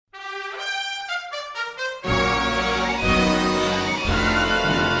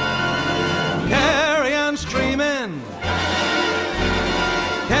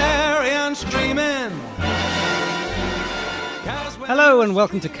Hello and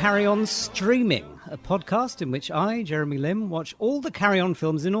welcome to Carry On Streaming, a podcast in which I, Jeremy Lim, watch all the Carry On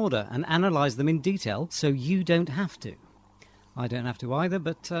films in order and analyse them in detail so you don't have to. I don't have to either,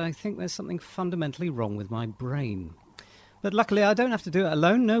 but I think there's something fundamentally wrong with my brain. But luckily I don't have to do it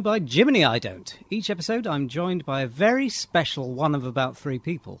alone. No, by Jiminy I don't. Each episode I'm joined by a very special one of about 3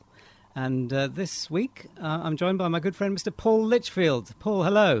 people. And this week I'm joined by my good friend Mr. Paul Litchfield. Paul,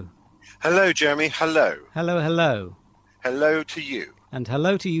 hello. Hello, Jeremy. Hello. Hello, hello. Hello to you. And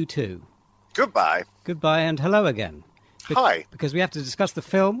hello to you too. Goodbye. Goodbye and hello again. Hi. Because we have to discuss the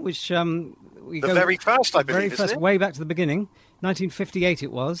film, which very first, I believe, isn't it? Way back to the beginning. 1958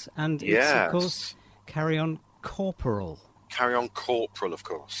 it was. And it's, of course, Carry On Corporal. Carry On Corporal, of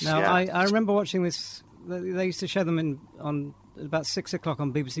course. Now, yeah. I remember watching this. They used to show them on about 6 o'clock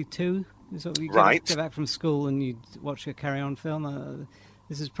on BBC Two. So you right. Go back from school and you'd watch a Carry On film.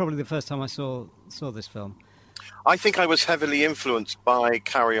 This is probably the first time I saw this film. I think I was heavily influenced by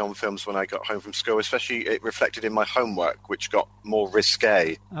Carry On films when I got home from school, especially it reflected in my homework, which got more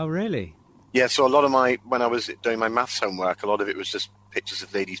risque. Oh, really? Yeah, so a lot of when I was doing my maths homework, a lot of it was just pictures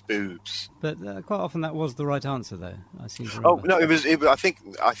of ladies' boobs. But quite often that was the right answer, though. I seem to remember. Oh no, it was. I think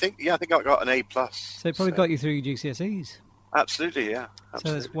I got an A+. So it probably got you through your GCSEs. Absolutely, yeah. Absolutely.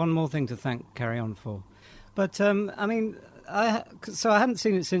 So there's one more thing to thank Carry On for. But I mean, I hadn't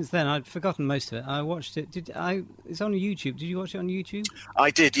seen it since then. I'd forgotten most of it. I watched it. It's on YouTube. Did you watch it on YouTube?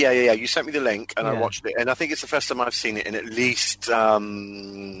 I did. Yeah. You sent me the link, and I watched it. And I think it's the first time I've seen it in at least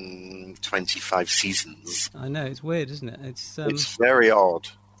 25 seasons. I know, it's weird, isn't it? It's very odd.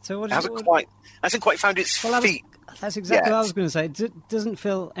 So what hasn't quite found its feet. That's exactly what I was going to say. It doesn't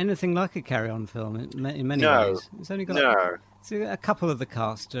feel anything like a Carry On film in many ways. It's only got a couple of the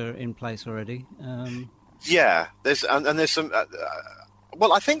cast are in place already. Yeah, there's some.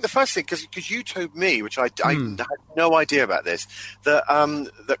 Well, I think the first thing, because you told me, which I had no idea about this, that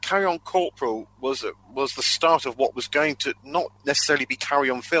Carry On Corporal was the start of what was going to not necessarily be Carry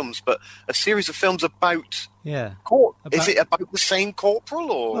On films, but a series of films about. Yeah. Is it about the same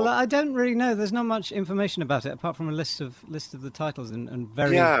corporal, or? Well, I don't really know. There's not much information about it apart from a list of the titles and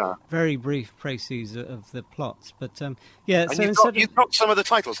very brief précis of the plots. But yeah, and so you've got some of the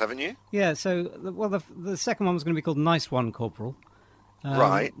titles, haven't you? Yeah. So the second one was going to be called Nice One Corporal.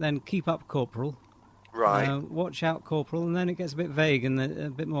 Right. Then Keep Up Corporal. Right. Watch Out Corporal, and then it gets a bit vague and a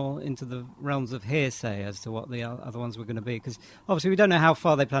bit more into the realms of hearsay as to what the other ones were going to be, because obviously we don't know how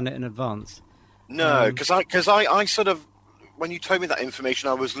far they planned it in advance. No, because I sort of, when you told me that information,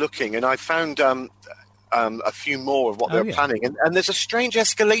 I was looking and I found a few more of what they were planning, and there's a strange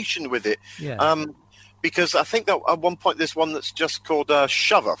escalation with it. Yeah. Because I think that at one point there's one that's just called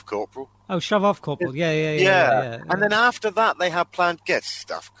Shove Off Corporal. Oh, Shove Off Corporal, yeah. And then after that they have planned Get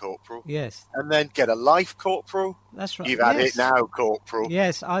Stuff Corporal. Yes. And then Get a Life Corporal. That's right. You've had it now, Corporal.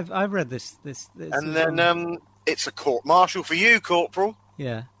 Yes, I've read this. And then it's a court martial for you, Corporal.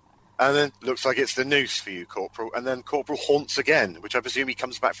 Yeah. And then looks like it's the noose for you, Corporal. And then Corporal haunts again, which I presume he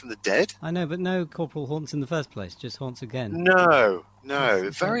comes back from the dead. I know, but no Corporal haunts in the first place, just haunts again. No,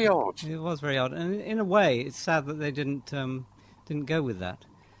 very odd. It was very odd, and in a way, it's sad that they didn't go with that.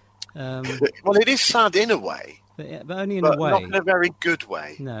 Well, it is sad in a way, but only in a way. Not in a very good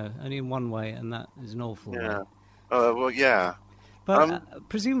way. No, only in one way, and that is an awful way. Well, yeah. But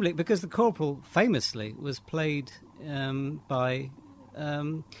presumably, because the Corporal famously was played by.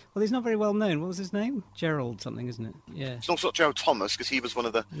 Well, he's not very well known. What was his name? Gerald something, isn't it? Yeah. It's not Gerald Thomas, because he was one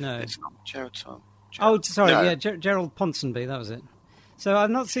of the. No. It's not Gerald Thomas. Gerald Ponsonby. That was it. So I've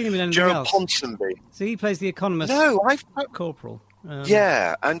not seen him in anything Gerald else. Ponsonby. So he plays the economist. No, Corporal. And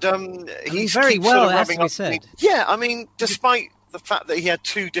he's very well, it has to be said. Yeah, I mean, despite the fact that he had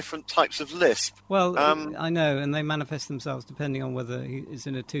 2 different types of lisp. Well, I know, and they manifest themselves depending on whether he is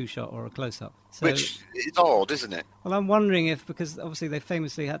in a 2-shot or a close-up. So, which is odd, isn't it? Well, I'm wondering because obviously they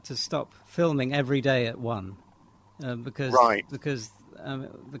famously had to stop filming every day at 1 because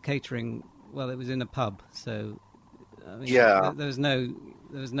the catering. Well, it was in a pub, so I mean, there was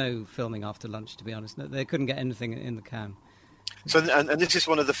no filming after lunch. To be honest, they couldn't get anything in the can. So, and this is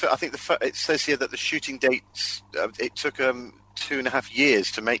one of the. I think it says here that the shooting dates. It took 2.5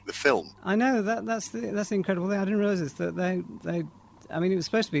 years to make the film. I know that's the incredible thing. I didn't realise this, that they. I mean, it was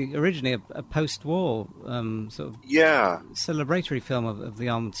supposed to be originally a post-war sort of celebratory film of the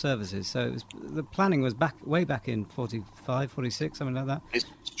armed services. So the planning was way back in 45, 46, something like that. It's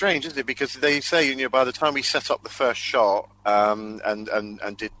strange, isn't it? Because they say, by the time we set up the first shot and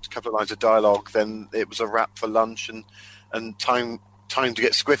did a couple of lines of dialogue, then it was a wrap for lunch and time time to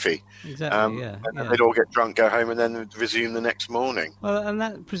get squiffy. Exactly. And they'd all get drunk, go home, and then resume the next morning. Well, and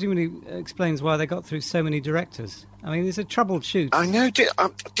that presumably explains why they got through so many directors. I mean, it's a troubled shoot. I know.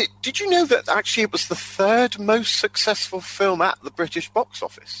 Did you know that actually it was the third most successful film at the British box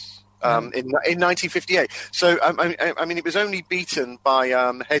office? In 1958. So, I mean, it was only beaten by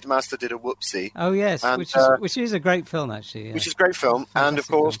Headmaster Did a Whoopsie. Oh yes, and, which is a great film actually. Yeah. Which is a great film, and of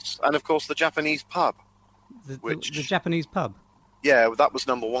course, the Japanese Pub. The Japanese Pub. Yeah, that was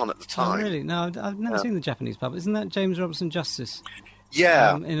number one at the time. Oh, really? No, I've never seen the Japanese Pub. Isn't that James Robinson Justice?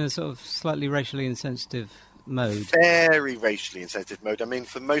 Yeah, in a sort of slightly racially insensitive mode. Very racially insensitive mode. I mean,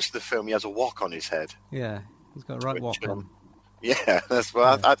 for most of the film, he has a wok on his head. Yeah, he's got a right wok on. Yeah, that's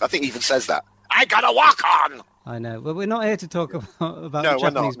what I think he even says that. I got a wok on! I know. Well, we're not here to talk about no, the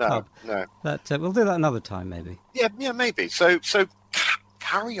Japanese pub. No. But we'll do that another time, maybe. Yeah, maybe. So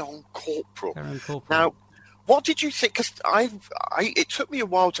Carry On Corporal. Carry On Corporal. Now, what did you think? Because it took me a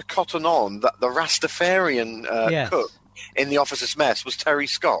while to cotton on that the Rastafarian cook in The Officer's Mess was Terry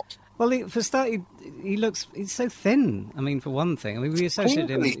Scott. Well, for start, he's so thin. I mean, for one thing, I mean, we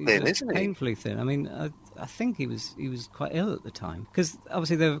associate him painfully thin. I mean, I think he was quite ill at the time because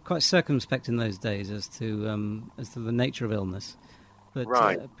obviously they were quite circumspect in those days as to the nature of illness. But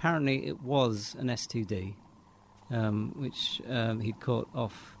apparently it was an STD, which he'd caught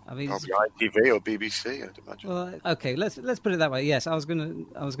off. I mean, ITV or BBC, I'd imagine. Well, okay, let's put it that way. Yes, I was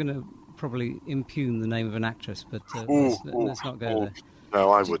gonna probably impugn the name of an actress, but let's not go there. No,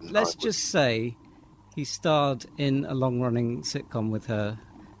 I wouldn't. Let's just say he starred in a long-running sitcom with her,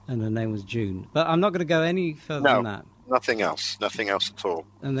 and her name was June. But I'm not going to go any further than that. Nothing else at all.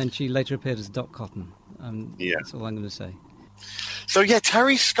 And then she later appeared as Dot Cotton. That's all I'm going to say. So,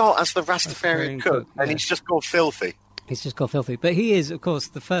 Terry Scott as the Rastafarian cook, and he's just called Filthy. He's just called Filthy. But he is, of course,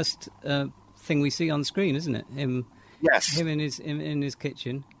 the first thing we see on screen, isn't it? Him in his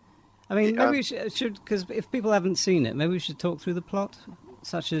kitchen. I mean, maybe we should, because if people haven't seen it, maybe we should talk through the plot,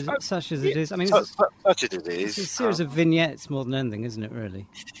 such as it is. I mean, such as it is. It's a series of vignettes more than anything, isn't it, really?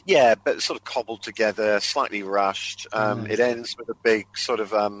 Yeah, but sort of cobbled together, slightly rushed. It ends with a big sort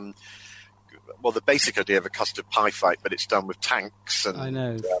of, the basic idea of a custard pie fight, but it's done with tanks. And, I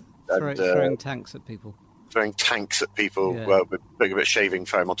know, throwing tanks at people. Throwing tanks at people with a bit of shaving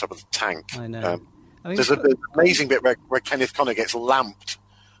foam on top of the tank. I know. There's an amazing bit where Kenneth Connor gets lamped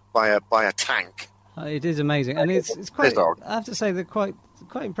by a tank. It is amazing, and it's quite. I have to say, they're quite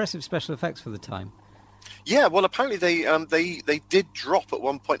impressive special effects for the time. Yeah, well, apparently they did drop at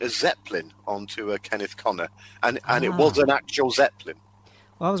one point a Zeppelin onto Kenneth Connor, and it was an actual Zeppelin.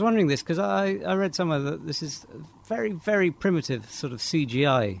 Well, I was wondering this because I read somewhere that this is very, very primitive sort of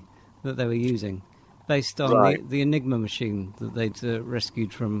CGI that they were using, based on the Enigma machine that they'd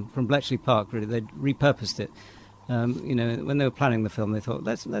rescued from Bletchley Park. Really, they'd repurposed it. When they were planning the film, they thought,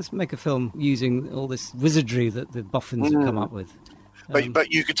 let's make a film using all this wizardry that the boffins have come up with.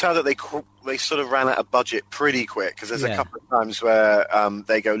 But you could tell that they sort of ran out of budget pretty quick, because there's a couple of times where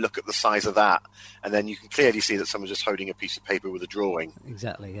they go, look at the size of that, and then you can clearly see that someone's just holding a piece of paper with a drawing.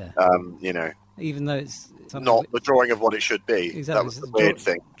 Exactly, yeah. Even though it's not the drawing of what it should be. Exactly. That was the weird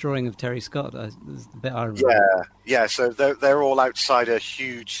thing. Drawing of Terry Scott is the bit I remember. Yeah. So they're all outside a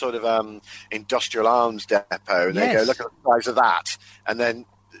huge sort of industrial arms depot, and they go, look at the size of that, and then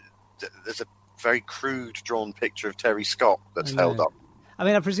there's a very crude drawn picture of Terry Scott that's held up. I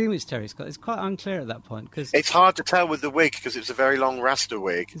mean, I presume it's Terry Scott. It's quite unclear at that point because it's hard to tell with the wig because it's a very long Rasta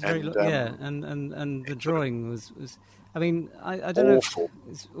wig. And the drawing was. I mean, I don't awful.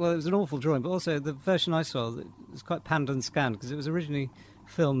 know. It was an awful drawing, but also the version I saw was quite panned and scanned because it was originally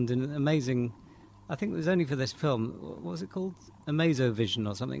filmed in an amazing. I think it was only for this film. What was it called? Amazovision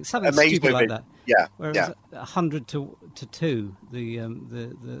or something. Something stupid like that. Yeah. Where it was 100 to 2.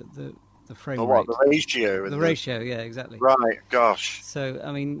 The frame rate. The ratio. The ratio, yeah, exactly. Right, gosh. So,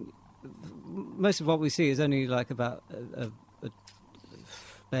 I mean, most of what we see is only like about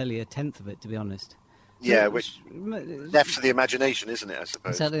barely a tenth of it, to be honest. Yeah, which left to the imagination, isn't it, I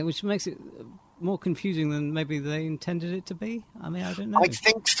suppose? Exactly, which makes it more confusing than maybe they intended it to be. I mean, I don't know. I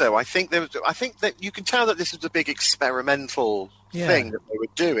think so. I think that you can tell that this was a big experimental thing that they were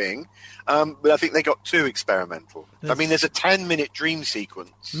doing, but I think they got too experimental. I mean, there's a 10-minute dream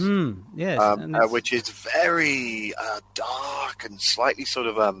sequence, which is very dark and slightly sort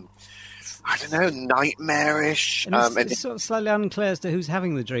of I don't know, nightmarish. And it's sort of slightly unclear as to who's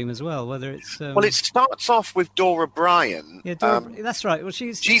having the dream as well, whether it's... Well, it starts off with Dora Bryan. Yeah, that's right. Well,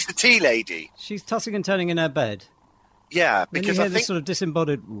 she's the tea lady. She's tossing and turning in her bed. Yeah, because I think... this sort of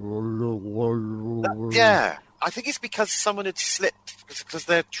disembodied... Yeah, I think it's because someone had slipped, because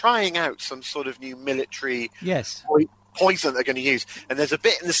they're trying out some sort of new military poison they're going to use. And there's a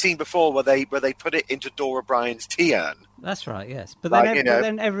bit in the scene before where they put it into Dora Bryan's tea urn. That's right, yes. But Like, then,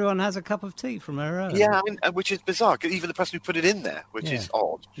 then everyone has a cup of tea from her urn. Yeah, I mean, which is bizarre. 'Cause even the person who put it in there, which is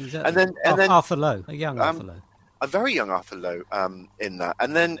odd. Exactly. And then Arthur Lowe, a young Arthur Lowe. A very young Arthur Lowe in that.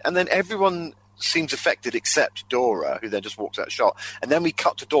 And then everyone seems affected except Dora, who then just walks out of shot. And then we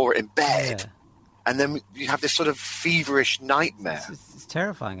cut to Dora in bed. Yeah. And then you have this sort of feverish nightmare. It's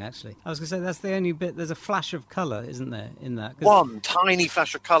terrifying, actually. I was going to say, that's the only bit. There's a flash of colour, isn't there, in that? One tiny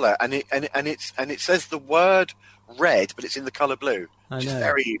flash of colour, and it says the word red, but it's in the colough blue. Which is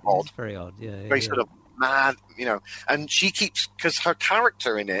very odd. It's very odd, yeah. Very sort of mad, And she keeps, because her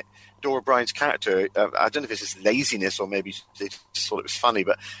character in it, Dora Bryan's character, I don't know if this is laziness or maybe they just thought it was funny,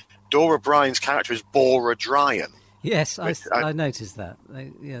 but Dora Bryan's character is Bora Dryan. Yes, I noticed that.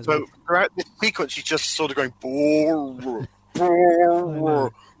 So throughout this sequence, she's just sort of going, Bora, Bora,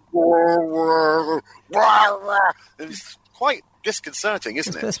 Bora, Bora. It's quite disconcerting,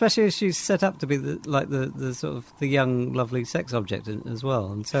 isn't it? Especially as she's set up to be the sort of the young, lovely sex object as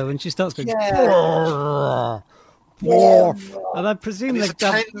well. And so when she starts going, and I presume it's a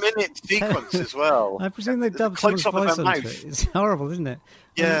 10-minute sequence as well. I presume they dubbed someone's voice onto it. It's horrible, isn't it?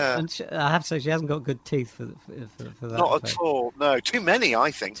 Yeah. And I have to say, she hasn't got good teeth for that. Not at all. No, too many,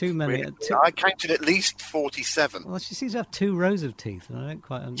 I think. Too many. I counted at least 47. Well, she seems to have 2 rows of teeth, and I don't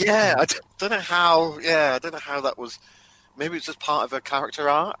quite understand. Yeah, I don't know how. Yeah, I don't know how that was. Maybe it's just part of her character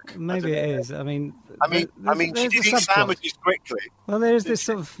arc. Maybe it is. I mean, she did eat sandwiches quickly. Well, there is this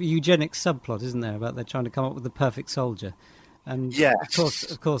sort of eugenics subplot, isn't there, about they're trying to come up with the perfect soldier, and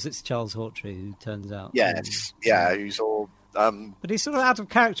of course, it's Charles Hawtrey who turns out. Yes, who's all. But he's sort of out of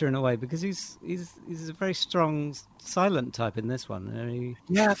character in a way because he's a very strong, silent type in this one.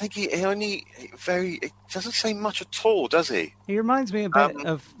 I think he doesn't say much at all, does he? He reminds me a bit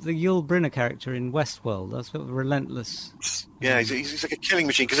of the Yul Brynner character in Westworld. That's sort of relentless. Yeah, he's like a killing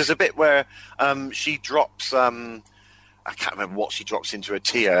machine because there's a bit where she drops. I can't remember what she drops into a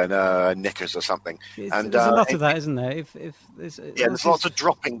tea and knickers or something. There's a lot of that, isn't there? There's lots of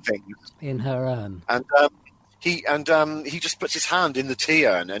dropping things in her urn. And he just puts his hand in the tea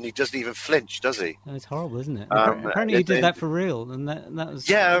urn and he doesn't even flinch, does he? Oh, it's horrible, isn't it? Apparently he did that for real, and that was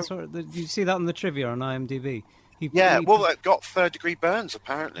you see that on the trivia on IMDb. He it got 3rd-degree burns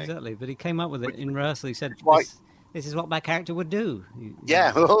apparently. Exactly, but he came up with it in rehearsal. He said, "This is what my character would do." And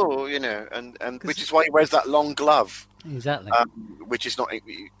which is why he wears that long glove. Exactly. Which is not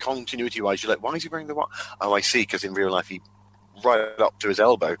continuity-wise. You're like, why is he wearing the what? Oh, I see. Because in real life he right up to his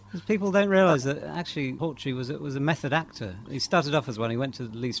elbow. Because people don't realise that actually Hawtrey was a method actor. He started off as one. He went to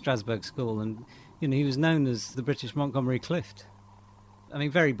the Lee Strasberg School, and he was known as the British Montgomery Clift. I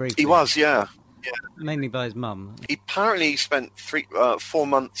mean, very briefly. He was, yeah. Mainly by his mum. He apparently spent 4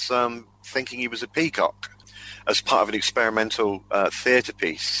 months thinking he was a peacock as part of an experimental theatre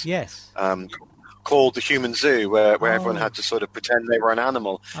piece. Yes. Called The Human Zoo, where everyone had to sort of pretend they were an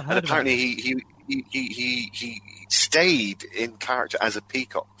animal. And apparently he stayed in character as a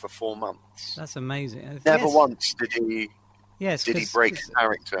peacock for 4 months. That's amazing. Never once did he break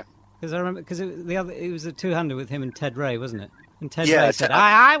character. Because I remember, it was a two-hander with him and Ted Ray, wasn't it? And Ted Ray said,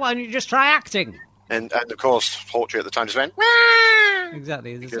 "I why don't you just try acting?" And of course, Hawtrey at the time just went, Wah!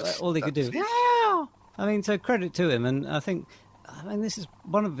 Exactly. All he could do. Yeah. I mean, so credit to him, and I think. This is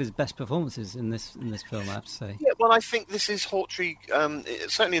one of his best performances in this film, I have to say. Yeah, well, I think this is Hawtrey,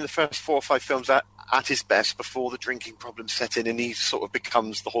 certainly in the first 4 or 5 films, at his best before the drinking problem set in, and he sort of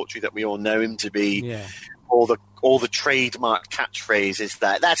becomes the Hawtrey that we all know him to be. Yeah. All the trademark catchphrases is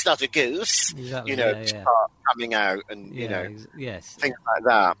that's not a goose. Exactly. Coming out and yes, things like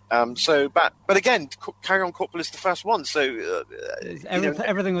that. But again, Carry On Corporal is the first one, so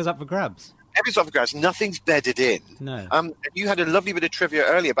everything was up for grabs. Everything's up for grabs. Nothing's bedded in. No. You had a lovely bit of trivia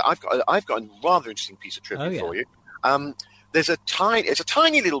earlier, but I've got a rather interesting piece of trivia for you. It's a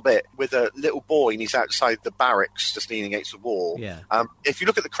tiny little bit with a little boy, and he's outside the barracks, just leaning against the wall. Yeah. If you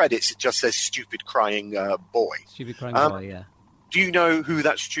look at the credits, it just says "stupid crying boy." Stupid crying boy. Yeah. Do you know who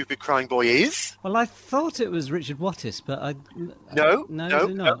that stupid crying boy is? Well, I thought it was Richard Wattis, but No,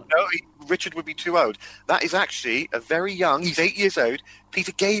 no. Richard would be too old. That is actually a very young. He's 8 years old.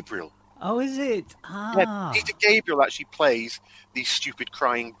 Peter Gabriel. Oh, is it? Yeah, Peter Gabriel actually plays the stupid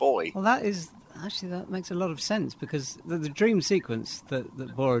crying boy. Well, that makes a lot of sense because the dream sequence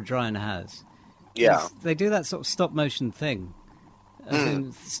that Bora Dryan has, they do that sort of stop motion thing, as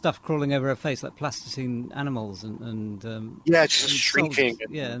in stuff crawling over her face like plasticine animals and just shrieking.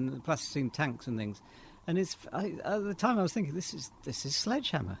 And plasticine tanks and things. And at the time I was thinking, this is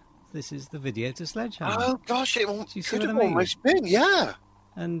Sledgehammer. This is the video to Sledgehammer. Oh gosh, it could have almost been, yeah.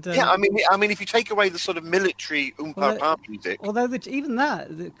 And I mean, if you take away the sort of military oompa music, although even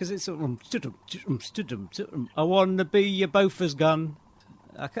that, because it's sort of I want to be your Bofors gun.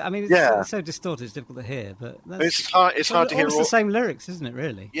 I mean, it's so distorted, it's difficult to hear. But it's hard to hear. It's the same lyrics, isn't it?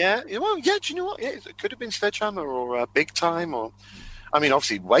 Really? Yeah. Well, yeah. Do you know what? Yeah, it could have been Sledgehammer or Big Time, or I mean,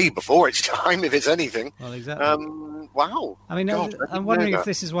 obviously, way before its time, if it's anything. Well, exactly. Wow. I mean, God, I'm wondering if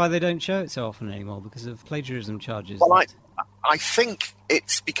this is why they don't show it so often anymore, because of plagiarism charges. Well, I think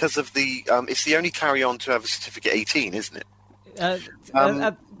it's because of the. It's the only Carry On to have a certificate 18, isn't it? We'll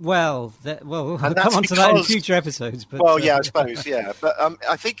come on to that in future episodes. But, I suppose, yeah. But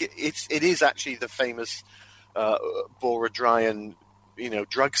I think it is actually the famous Bora Dryan,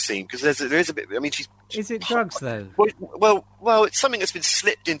 drug scene, because there is a bit. I mean, is it drugs though? Well, it's something that's been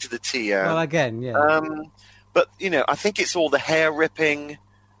slipped into the tea. Well, again, yeah. But I think it's all the hair ripping.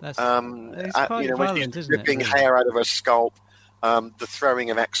 That's quite violent, isn't it? Ripping hair out of her scalp, the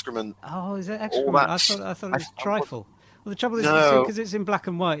throwing of excrement. Oh, is it excrement? I thought it was trifle. Well, the trouble is, because it's in black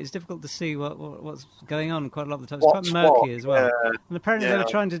and white, it's difficult to see what's going on quite a lot of the time. It's quite murky as well. Yeah. And apparently they were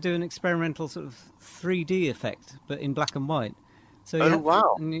trying to do an experimental sort of 3D effect, but in black and white. So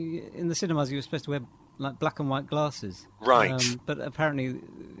wow. In the cinemas, you were supposed to wear like black and white glasses. Right. But apparently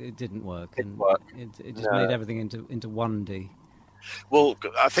it didn't work. It just made everything into 1D. Well,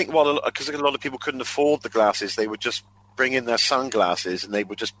 I think because a lot of people couldn't afford the glasses, they would just bring in their sunglasses and they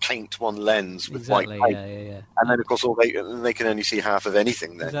would just paint one lens with white paint. Yeah. And then, of course, they can only see half of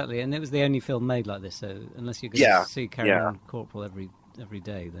anything then. Exactly, and it was the only film made like this, so unless you're going to see Carry On Corporal every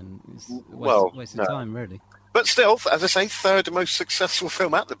day, then it's a waste of time, really. But still, as I say, third most successful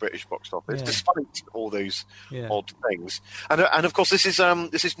film at the British box office, despite all those odd things. And of course, this is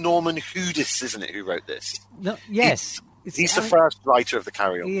Norman Hudis, isn't it, who wrote this? No, yes. He's the first writer of the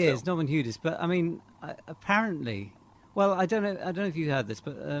Carry On film. He is, Norman Hudis. But, I mean, apparently... Well, I don't know if you heard this,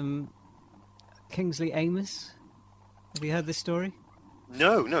 but Kingsley Amos. Have you heard this story?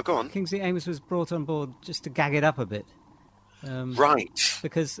 No, go on. Kingsley Amos was brought on board just to gag it up a bit. Right.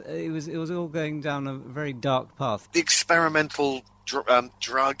 Because it was all going down a very dark path. The experimental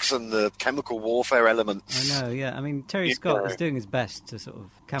drugs and the chemical warfare elements. I know, yeah. I mean, Terry Scott is doing his best to sort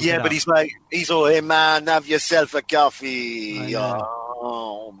of camp it up. Yeah, but he's all, hey man, have yourself a coffee.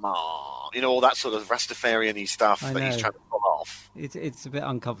 Oh, man. All that sort of Rastafarian-y stuff that he's trying to pull off. It's a bit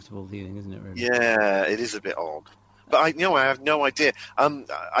uncomfortable viewing, isn't it, really? Yeah, it is a bit odd. But I have no idea.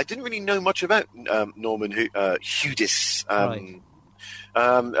 I didn't really know much about Norman Hudis. Right.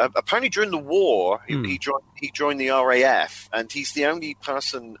 Apparently, during the war, he joined the RAF, and he's the only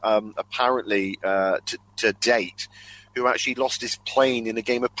person, apparently, to date, who actually lost his plane in a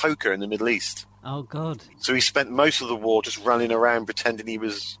game of poker in the Middle East. Oh God! So he spent most of the war just running around pretending he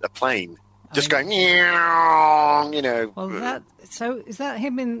was a plane, just going, Well, so is that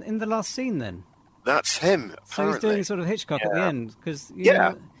him in the last scene then? That's him. Apparently. So he's doing sort of Hitchcock at the end, because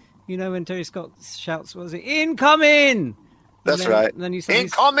you know when Terry Scott shouts, "What was it? Incoming!" That's right. Then you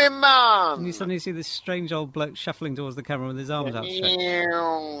incoming, man! And you suddenly see this strange old bloke shuffling towards the camera with his arms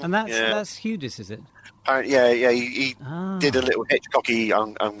outstretched. And that's Hudis, is it? He did a little Hitchcocky,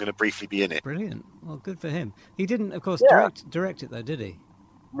 I'm going to briefly be in it. Brilliant. Well, good for him. He didn't, of course, direct it, though, did he?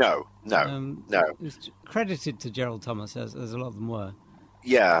 No. It was credited to Gerald Thomas, as a lot of them were.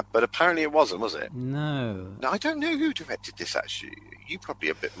 Yeah, but apparently it wasn't, was it? No. I don't know who directed this, actually. You probably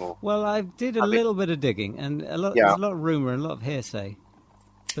a bit more. Well, I did a little bit of digging, and there's a lot of rumour and a lot of hearsay.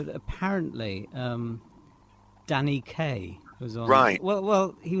 But apparently, Danny Kaye was on. Right.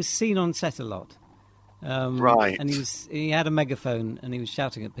 Well, he was seen on set a lot. Right. And he had a megaphone and he was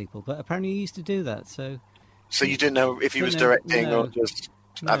shouting at people. But apparently he used to do that. So you didn't know if he was directing or just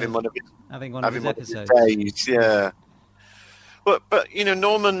having one of his episodes. Days, yeah. But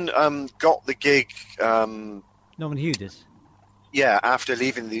Norman got the gig. Norman Hudis. Yeah, after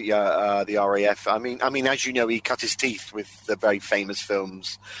leaving the RAF. I mean, as you know, he cut his teeth with the very famous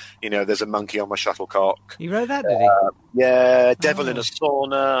films. There's a monkey on my shuttlecock. He wrote that, did he? Yeah, Devil in a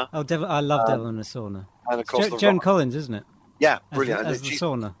Sauna. Oh, I love Devil in a Sauna. And of course, Joan Collins, isn't it? Yeah, brilliant. As the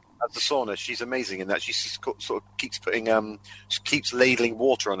sauna. As the sauna, she's amazing in that. She sort of keeps putting, she keeps ladling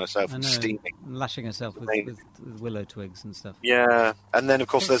water on herself and steaming, and lashing herself with willow twigs and stuff. Yeah, and then of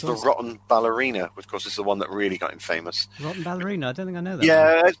course there's the Rotten Ballerina, which of course is the one that really got him famous. Rotten Ballerina, I don't think I know that.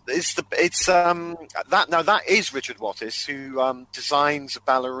 Yeah, that is Richard Wattis, who designs a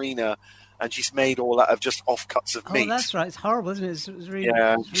ballerina, and she's made all that of just offcuts of meat. Oh, that's right. It's horrible, isn't it? It's really,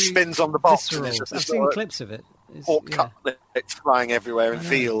 she spins on the box. And I've seen clips of it. Pork cutlets flying everywhere and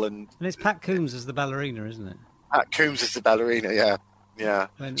veal. And it's Pat Coombs as the ballerina, isn't it? Pat Coombs is the ballerina, yeah.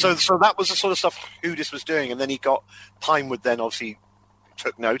 So that was the sort of stuff Hudis was doing, and then he got Pinewood then obviously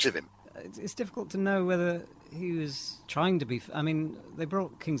took note of him. It's difficult to know whether he was trying to be... I mean, they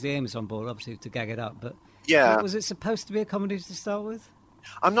brought Kingsley Amis on board, obviously, to gag it up, but was it supposed to be a comedy to start with?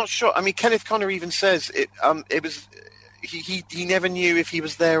 I'm not sure. I mean, Kenneth Connor even says it was... He never knew if he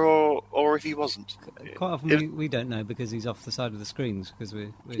was there or if he wasn't. Quite often we don't know because he's off the side of the screens because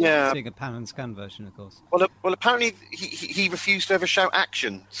we're seeing a pan and scan version, of course. Well, apparently he refused to ever shout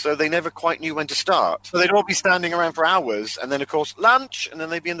action, so they never quite knew when to start. So they'd all be standing around for hours, and then of course lunch, and then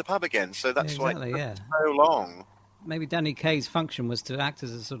they'd be in the pub again. So that's why it took so long. Maybe Danny Kaye's function was to act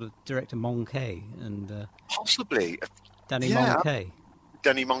as a sort of director Moncay and possibly Danny Moncay.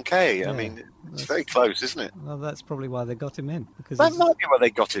 Danny Moncay. I mean, it's very close, isn't it? Well, that's probably why they got him in. Because that might be why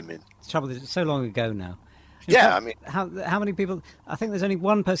they got him in. The trouble is, it's so long ago now. I mean... How many people... I think there's only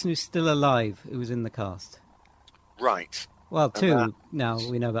one person who's still alive who was in the cast. Right. Well, two now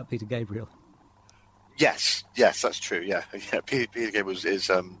we know about Peter Gabriel. Yes, that's true, yeah. Peter Gabriel is,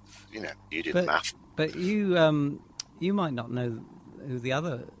 you did math. But you might not know who the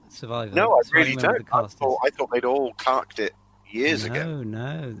other survivor... No, I really don't. I thought they'd all carked it years ago.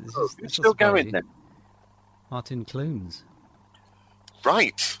 No. It's still going then. Martin Clunes.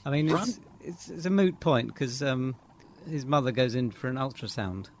 Right. I mean, it's a moot point because his mother goes in for an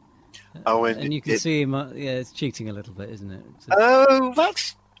ultrasound. And you can see him. It's cheating a little bit, isn't it?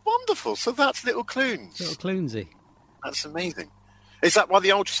 That's wonderful. So that's little Clunes. Little Clunesy. That's amazing. Is that why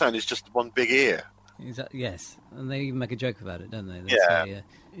the ultrasound is just one big ear? Yes, and they even make a joke about it, don't they? Say,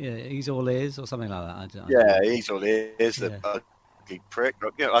 he's all ears or something like that. He's all ears. The ugly prick.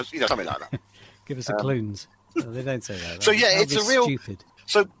 Something like that. Give us a Clunes. They don't say that. So it's a real stupid.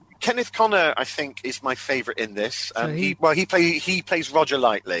 So Kenneth Connor, I think, is my favourite in this. He plays Roger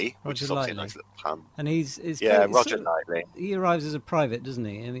Lightly, which is obviously a nice little pun. And he's Roger Lightly. He arrives as a private, doesn't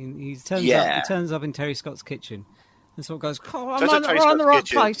he? I mean, he turns up in Terry Scott's kitchen. And sort of goes, I'm on the right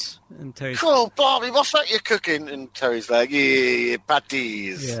place. And Terry's... Cool, Bobby, what's that you're cooking? And Terry's like, yeah,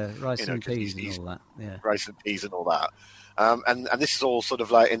 patties. Yeah, rice and peas and all that. Yeah. Rice and peas and all that. And this is all sort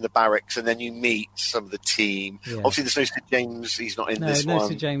of like in the barracks, and then you meet some of the team. Yeah. Obviously, there's no Sid James. He's not in this one. No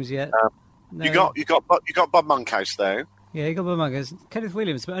Sid James yet. You got Bob Monkhouse though. Yeah, you got Bob Monkhouse. Kenneth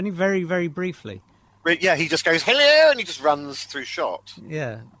Williams, but only very, very briefly. Yeah, he just goes hello, and he just runs through shot.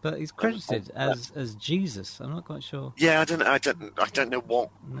 Yeah, but he's credited as Jesus. I'm not quite sure. Yeah, I don't know what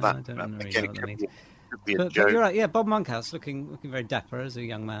that. I don't know again, what that means. Could be a but joke. You're right. Yeah, Bob Monkhouse looking very dapper as a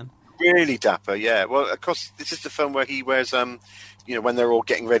young man. Really dapper, yeah. Well, of course, this is the film where he wears, when they're all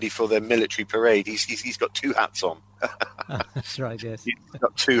getting ready for their military parade, he's got two hats on. That's right. Yes, he's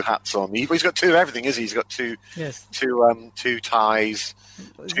got two hats on. He's got two of everything, is he? He's got two ties,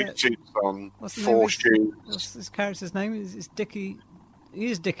 two suits on, four shoes. What's this character's name? Is Dickie? He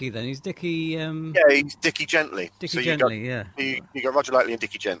is Dickie then. He's Dickie. He's Dickie Gently. Dickie Gently. You got Roger Lightly and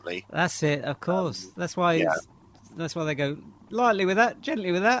Dickie Gently. That's it. Of course. That's why. That's why they go lightly with that,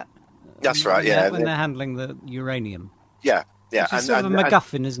 gently with that. That's right. Yeah, when they're handling the uranium. Yeah. It's sort of a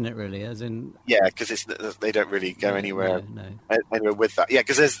MacGuffin, isn't it? Really, as in. Yeah, because they don't really go anywhere anywhere with that. Yeah,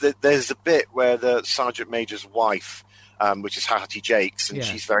 because there's a bit where the sergeant major's wife, which is Hattie Jakes, and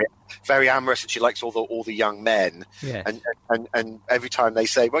she's very very amorous, and she likes all the young men. Yeah. And every time they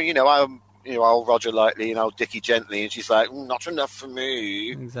say, well, I'll Roger Lightly and I'll Dickie Gently, and she's like, not enough for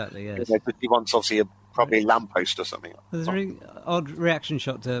me. Exactly. Yes. She wants obviously probably a lamppost or something. There's a really odd reaction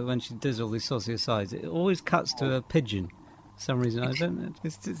shot to when she does all these saucy asides. It always cuts to a pigeon. For some reason, I don't know.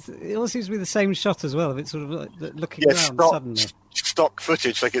 It all seems to be the same shot as well. If it's sort of like looking around suddenly. Stock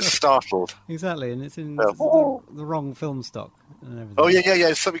footage, like it's startled. Exactly, and it's in the wrong film stock and everything. Oh yeah.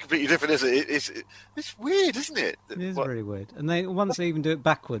 It's something completely different, isn't it? It's weird, isn't it? It is very weird. And they even do it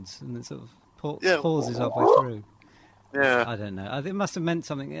backwards, and it sort of pauses halfway through. Yeah. I don't know. I think it must have meant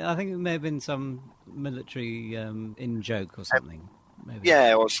something. I think it may have been some military in joke or something. Maybe.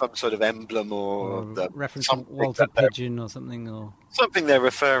 Yeah, or some sort of emblem or reference to Walter Pigeon or something. Or something they're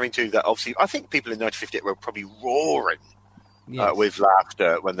referring to that obviously, I think people in 1958 were probably roaring with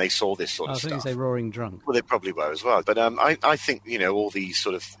laughter when they saw this sort of stuff. I think you say roaring drunk. Well, they probably were as well. But I think, all these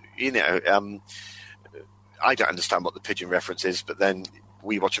sort of, I don't understand what the pigeon reference is, but then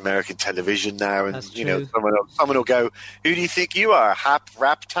we watch American television now, and someone will go, "Who do you think you are,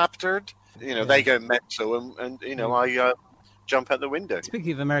 rap taptard?" They go mental, and I jump out the window.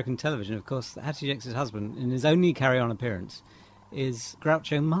 Speaking of American television, of course, Hattie Jakes' husband, in his only carry-on appearance, is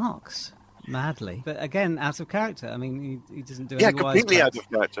Groucho Marx, madly, but again out of character. I mean, he doesn't do any completely out of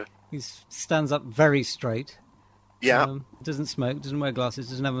character. He stands up very straight. Yeah, doesn't smoke, doesn't wear glasses,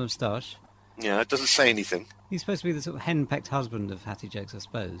 doesn't have a moustache. Yeah, it doesn't say anything. He's supposed to be the sort of henpecked husband of Hattie Jokes, I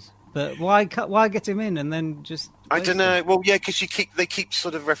suppose. But why get him in and then just... I don't know. Well, yeah, because they keep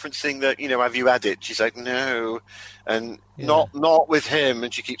sort of referencing that, have you had it? She's like, no, and not with him,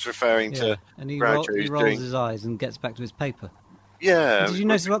 and she keeps referring to... And he rolls his eyes and gets back to his paper. Yeah. Did you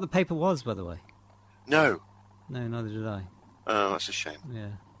notice what the paper was, by the way? No. No, neither did I. Oh, that's a shame. Yeah.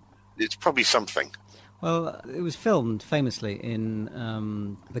 It's probably something. Well, it was filmed famously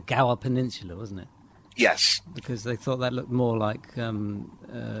in the Gower Peninsula, wasn't it? Yes. Because they thought that looked more like...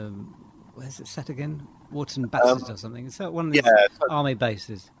 where's it set again? Warton Bassett or something. It's one of these army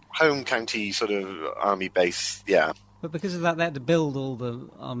bases. Home county sort of army base, yeah. But because of that, they had to build all the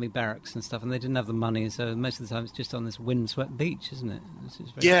army barracks and stuff, and they didn't have the money, so most of the time it's just on this windswept beach, isn't it? Which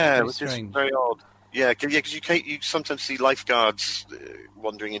is very odd. Yeah, because you sometimes see lifeguards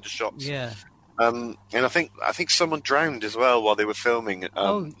wandering into shops. Yeah. And I think someone drowned as well while they were filming.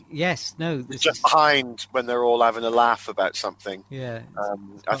 Yes, no. Just behind when they're all having a laugh about something. Yeah.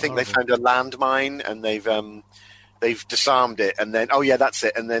 I think they found a landmine and they've disarmed it, and then that's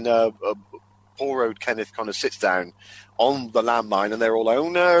it, and then Paul Road Kenneth kind of sits down on the landmine, and they're all like, oh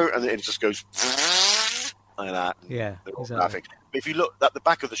no, and it just goes like that. Yeah, they're all exactly. laughing. But if you look at the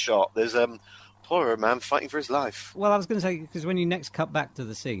back of the shot, there's poor man fighting for his life. Well, I was going to say, because when you next cut back to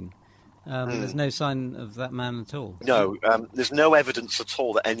the scene, there's no sign of that man at all. No, there's no evidence at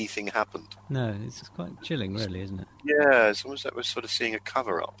all that anything happened. No, it's quite chilling, really, isn't it? Yeah, it's almost like we're sort of seeing a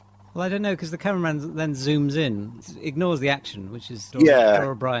cover-up. Well, I don't know, because the cameraman then zooms in, ignores the action, which is Dora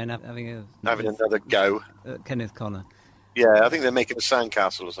O'Brien having another go at Kenneth Connor. Yeah, I think they're making a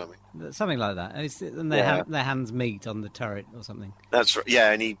sandcastle or something. Something like that. And their hands meet on the turret or something. That's right.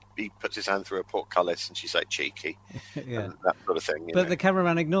 Yeah, and he puts his hand through a portcullis, and she's like, cheeky. Yeah. And that sort of thing. But the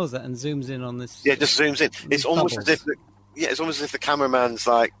cameraman ignores that and zooms in on this. Yeah, just zooms in. It's almost as if the cameraman's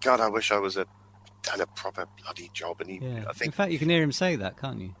like, God, I wish I was had a proper bloody job. And I think, in fact, you can hear him say that,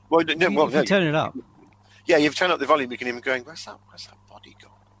 can't you? Well, if you turn it up. Yeah, you've turned up the volume. You can hear him going, "Where's that body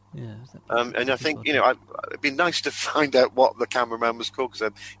gone?" Yeah. And I think it'd be nice to find out what the cameraman was called,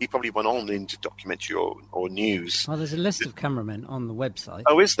 because he probably went on into documentary or news. Well, there's a list of cameramen on the website.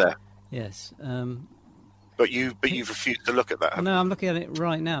 Oh, is there? Yes. But you've refused to look at that. No, I'm looking at it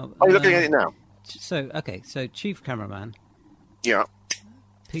right now. Oh, you're looking at it now. So chief cameraman. Yeah.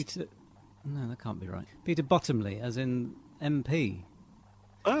 Peter. No, that can't be right. Peter Bottomley, as in MP.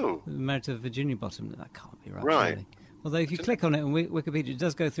 Oh. Married to Virginia Bottomley. That can't be right. Right. Surely. Although if you click on it on Wikipedia, it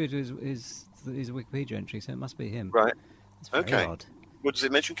does go through to his Wikipedia entry, so it must be him. Right. That's very odd. What does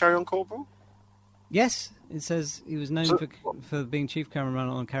it mention? Carry On Corporal? Yes, it says he was known for being chief cameraman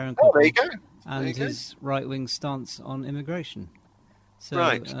on Carry On Corporal. Oh, there you go. And his right-wing stance on immigration. So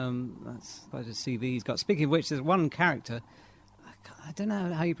that's quite a CV he's got. Speaking of which, there's one character. I don't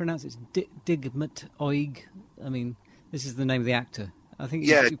know how you pronounce it. It's Digmut Oig. I mean, this is the name of the actor. I think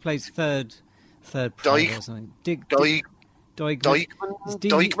he plays third private or something. Dughmet. Dughmet,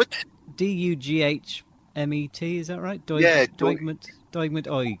 is that right? Dughmet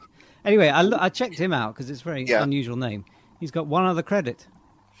Oig. Anyway, I checked him out because it's a very unusual name. He's got one other credit.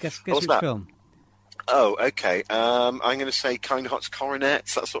 Guess which film? Oh, okay. I'm going to say Kind Hearts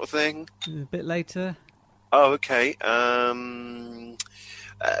Coronets, that sort of thing. A bit later. Oh, okay. A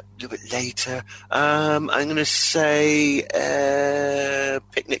little bit later. I'm going to say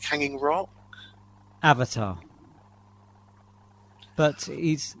Picnic Hanging Rock. Avatar. But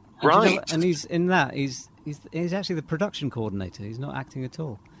he's right, and he's in that. He's actually the production coordinator. He's not acting at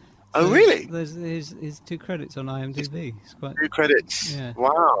all. So really? There's his 2 credits on IMDb. It's quite 2 credits. Yeah.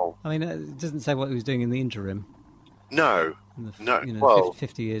 Wow. I mean, it doesn't say what he was doing in the interim. No. No.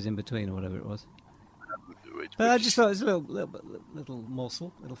 50 years in between or whatever it was. But I just thought it was a little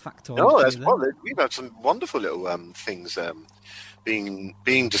morsel, little factoid. Oh, that's well. We've had some wonderful little things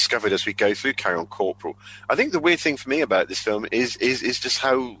being discovered as we go through Carry On Corporal. I think the weird thing for me about this film is just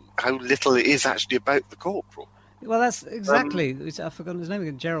how little it is actually about the corporal. Well, that's exactly. I've forgotten his name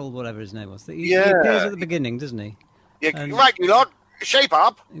again. Gerald, whatever his name was. He appears at the beginning, doesn't he? Yeah, right, you lot. Shape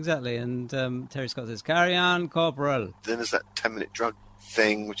up. Exactly, and Terry Scott says, "Carry on, Corporal." Then there's that 10-minute drug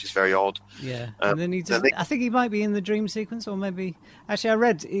thing, which is very odd. Yeah, and then I think he might be in the dream sequence, or maybe... Actually, I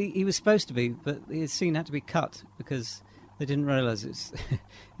read he was supposed to be, but his scene had to be cut because they didn't realise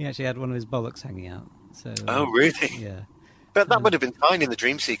he actually had one of his bollocks hanging out. So. Oh, really? Yeah. But that would have been fine in the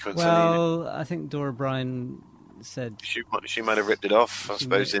dream sequence. Well, I think Dora Bryan said... She might have ripped it off, I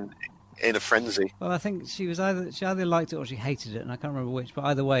suppose, in a frenzy. Well, I think she either liked it or she hated it, and I can't remember which, but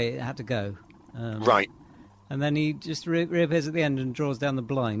either way, it had to go. Right. And then he just reappears at the end and draws down the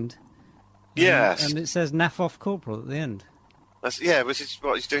blind. Yes. And it says "Naff off Corporal" at the end.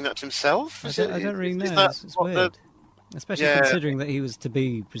 He's doing that to himself? I don't really know. It's weird. Especially considering that he was to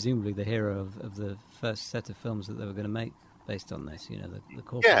be, presumably, the hero of the first set of films that they were going to make based on this, the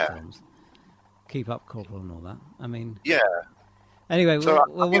Corporal films. Keep Up, Corporal and all that. I mean... Yeah. Anyway,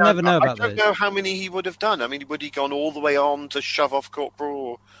 we'll never know about those. I don't know how many he would have done. I mean, would he gone all the way on to shove off Corporal,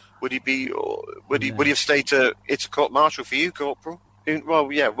 or would he have stayed to it's a court-martial for you, Corporal?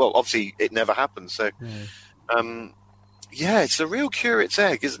 Well, yeah, obviously it never happened, so... No. It's a real curate's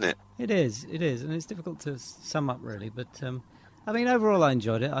egg, isn't it? It is, and it's difficult to sum up, really. But I mean, overall, I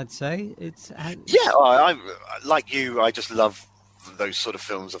enjoyed it. I'd say I like you. I just love those sort of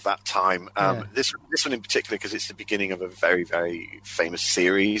films of that time. This one in particular because it's the beginning of a very, very famous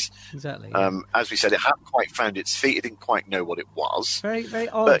series. Exactly. As we said, it hadn't quite found its feet. It didn't quite know what it was. Very, very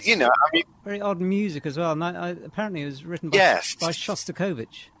odd. But very odd music as well. And apparently, it was written by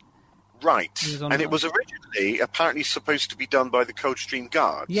Shostakovich. Right, and it was originally apparently supposed to be done by the Coldstream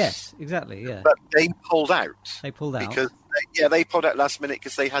Guards. Yes, exactly, yeah. But they pulled out. Because they pulled out last minute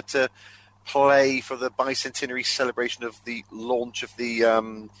because they had to play for the bicentenary celebration of the launch of the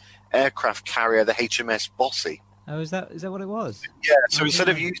aircraft carrier, the HMS Bossy. Oh, is that what it was? Yeah. So instead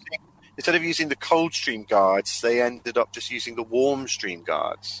of using the Coldstream Guards, they ended up just using the Warmstream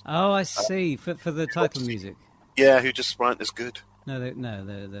Guards. Oh, I see. For the title music. Yeah, who just weren't as good. No,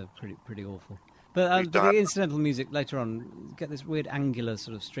 they're pretty awful. But the incidental music later on get this weird angular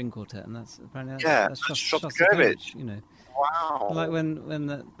sort of string quartet, and that's apparently that's Shostakovich. Wow. Like when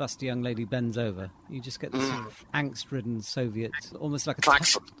that busty young lady bends over, you just get this sort of angst-ridden Soviet, almost like a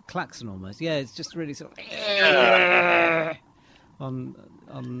klaxon almost. Yeah, it's just really sort of on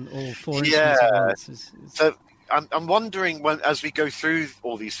all four instruments at once. So. I'm wondering as we go through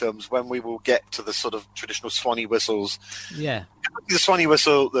all these films, when we will get to the sort of traditional Swanee whistles. Yeah. The Swanee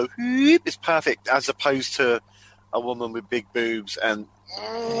whistle, the whoop, is perfect, as opposed to a woman with big boobs and...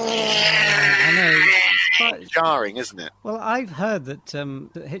 I know. It's quite jarring, isn't it? Well, I've heard that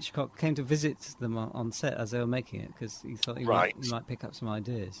Hitchcock came to visit them on set as they were making it, because he thought he might pick up some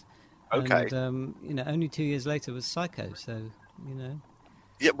ideas. Okay. And, only 2 years later was Psycho, so,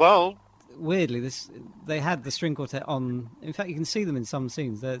 Yeah, well... Weirdly, they had the string quartet on. In fact, you can see them in some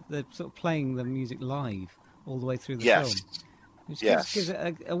scenes. They're sort of playing the music live all the way through the film, which gives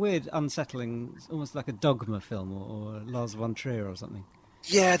it a weird, unsettling, almost like a Dogma film or Lars von Trier or something.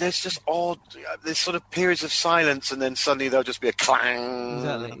 Yeah, there's just odd. There's sort of periods of silence, and then suddenly there'll just be a clang.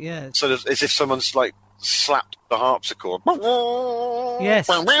 Exactly. Yeah. Sort of as if someone's like slapped the harpsichord. Yes.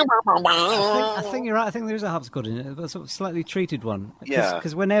 I think you're right. I think there is a harpsichord in it, a sort of slightly treated one.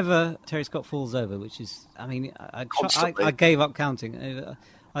 Because whenever Terry Scott falls over, which is, I mean, I gave up counting.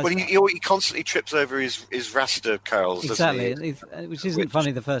 He constantly trips over his rasta curls. Exactly, which isn't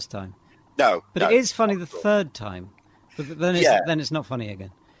funny the first time. No. But it is funny the third time. But then it's not funny again.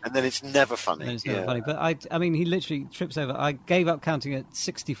 And then it's never funny. But I mean, he literally trips over. I gave up counting it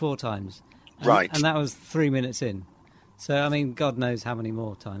 64 times. And that was 3 minutes in. So, I mean, God knows how many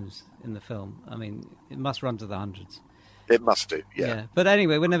more times in the film. I mean, it must run to the hundreds. It must do, yeah. But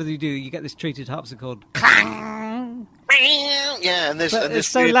anyway, whenever you do, you get this treated harpsichord. Yeah, and it's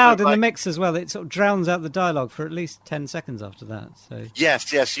so loud in the mix as well, it sort of drowns out the dialogue for at least 10 seconds after that. So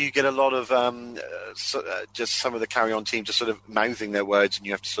Yes, you get a lot of just some of the Carry On team just sort of mouthing their words, and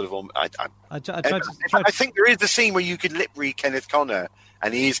you have to sort of... I think there is the scene where you could lip read Kenneth Connor,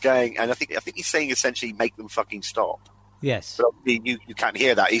 and he's going, and I think he's saying essentially, make them fucking stop. Yes. But you can't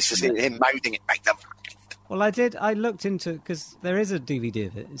hear that. He's just him mouthing it, make them fucking stop. Well, I looked into, because there is a DVD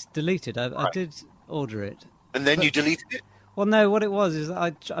of it. It's deleted. I did order it. And then you deleted it? Well, no, what it was is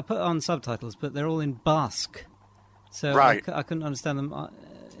I put on subtitles, but they're all in Basque. So I couldn't understand them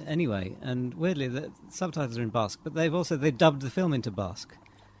anyway. And weirdly, the subtitles are in Basque, but they dubbed the film into Basque.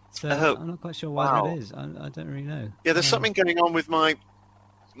 So I'm not quite sure why that is. I don't really know. Yeah, there's something going on with my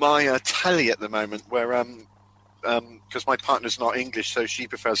telly at the moment where because my partner's not English, so she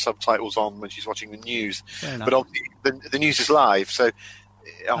prefers subtitles on when she's watching the news. But obviously the news is live, so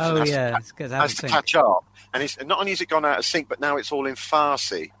it often has to catch up. And it's not only has it gone out of sync, but now it's all in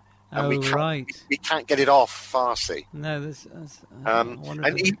Farsi. And we can't get it off Farsi. No,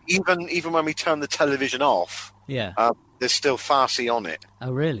 even when we turn the television off, there's still Farsi on it.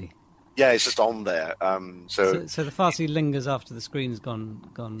 Oh, really? Yeah, it's just on there. So the Farsi lingers after the screen's gone.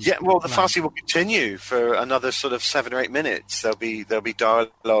 Yeah, well, the Farsi will continue for another sort of 7 or 8 minutes. There'll be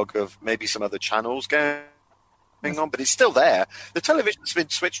dialogue of maybe some other channels going on, but it's still there. The television's been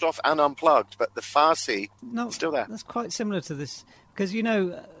switched off and unplugged, but the Farsi is still there. That's quite similar to this, because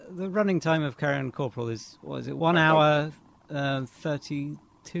the running time of Carry On Corporal is, what is it, 1 hour 32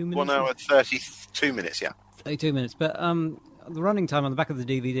 minutes? 1 hour 32 minutes, yeah. 32 minutes, but the running time on the back of the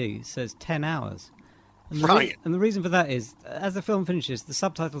DVD says 10 hours. And Right. And the reason for that is, as the film finishes, the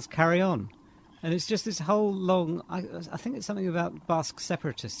subtitles carry on. And it's just this whole long... I think it's something about Basque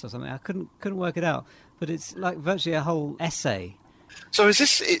separatists or something. I couldn't work it out. But it's like virtually a whole essay. So is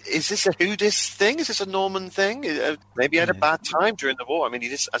this a Whodist thing? Is this a Norman thing? Maybe he had a bad time during the war. I mean, he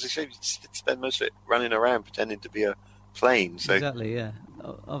just, as I say, he spent most of it running around pretending to be a plane. So. Exactly, yeah.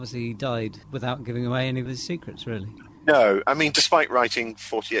 Obviously, he died without giving away any of his secrets, really. No, I mean, despite writing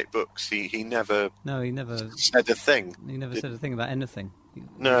 48 books, he never... No, he never... said a thing. He never said a thing about anything.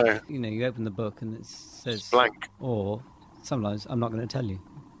 No. You know, you open the book and it says... It's blank. Or, sometimes, I'm not going to tell you.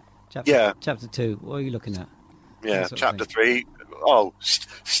 Chapter 2, what are you looking at? Yeah, chapter 3... Oh,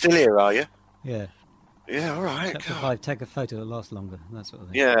 still here, are you? Yeah. Yeah, all right. Chapter 5, take a photo, it'll last longer, that sort of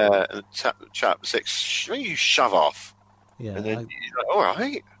thing. Yeah, and chapter 6, you shove off. Yeah. And then you're like, all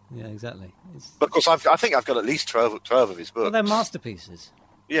right. Yeah, exactly. But of course, I think I've got at least 12 of his books. Well, they're masterpieces.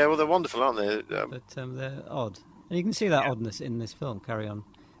 Yeah, well, they're wonderful, aren't they? But they're odd. And you can see that oddness in this film, Carry On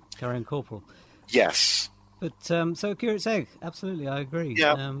Corporal. Yes. But, so Curate's Egg, absolutely, I agree.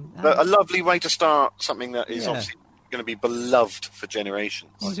 Yeah, but a lovely way to start something that is obviously going to be beloved for generations.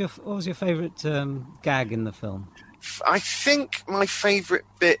 What was your favourite gag in the film? I think my favourite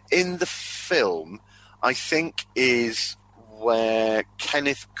bit in the film, is where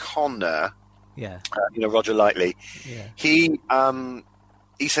Kenneth Connor, Roger Lightly, he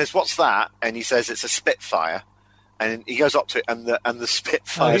says, "What's that?" And he says, "It's a Spitfire." And he goes up to it, and the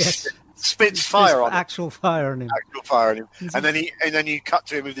Spitfire spits fire on him. Actual fire on him. And then you cut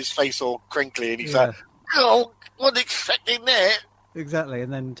to him with his face all crinkly, and he's like, "Oh, wasn't expecting that." Exactly,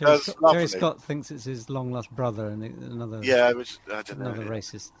 and then Terry Scott thinks it's his long-lost brother, and another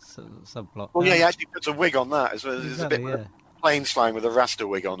racist subplot. Well, he actually puts a wig on that as well. There's a bit of a plains line with a Rasta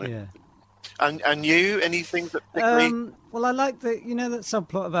wig on it. Yeah. And you, anything that particularly... well, I like that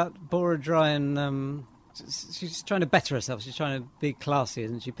subplot about Bora Dry and she's trying to better herself. She's trying to be classy,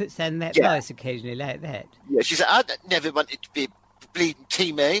 and she puts on that voice occasionally like that. Yeah, she said, "I never wanted to be a bleeding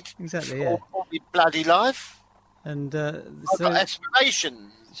teammate. Exactly, all my bloody life. And I've got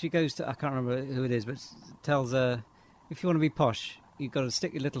aspirations." She goes to, I can't remember who it is, but tells her, if you want to be posh, you've got to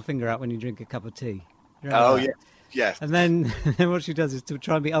stick your little finger out when you drink a cup of tea. Oh, yeah. Yes. And then what she does is, to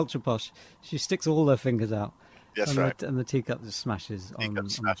try and be ultra posh, she sticks all her fingers out. That's right. And the teacup just smashes on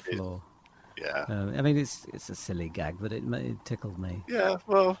the floor. Yeah. I mean, it's a silly gag, but it tickled me. Yeah,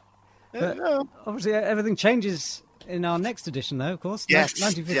 well... Obviously, everything changes in our next edition, though, of course. Yes.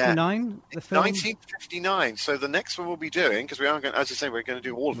 1959, the film. 1959. So the next one we'll be doing, because we are going, as I say, we're going to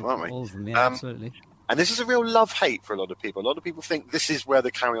do all of them, aren't we? All of them, yeah, absolutely. And this is a real love-hate for a lot of people. A lot of people think this is where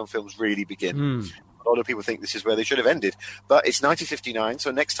the Carry On films really begin. A lot of people think this is where they should have ended. But it's 1959,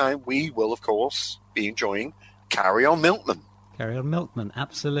 so next time we will, of course, be enjoying Carry On Milkman. Carry On Milkman,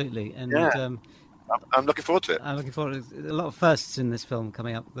 absolutely. And I'm looking forward to it. I'm looking forward to a lot of firsts in this film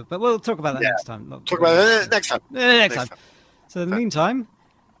coming up. But we'll talk about that next time. Talk about it next time. Next time. So in the meantime,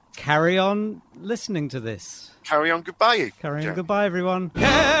 carry on listening to this. Carry on goodbye. Carry on goodbye, everyone.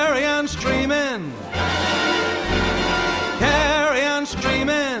 Carry on streaming. Carry on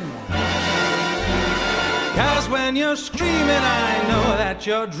streaming. 'Cause when you're screaming, I know that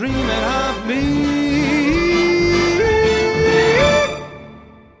you're dreaming of me.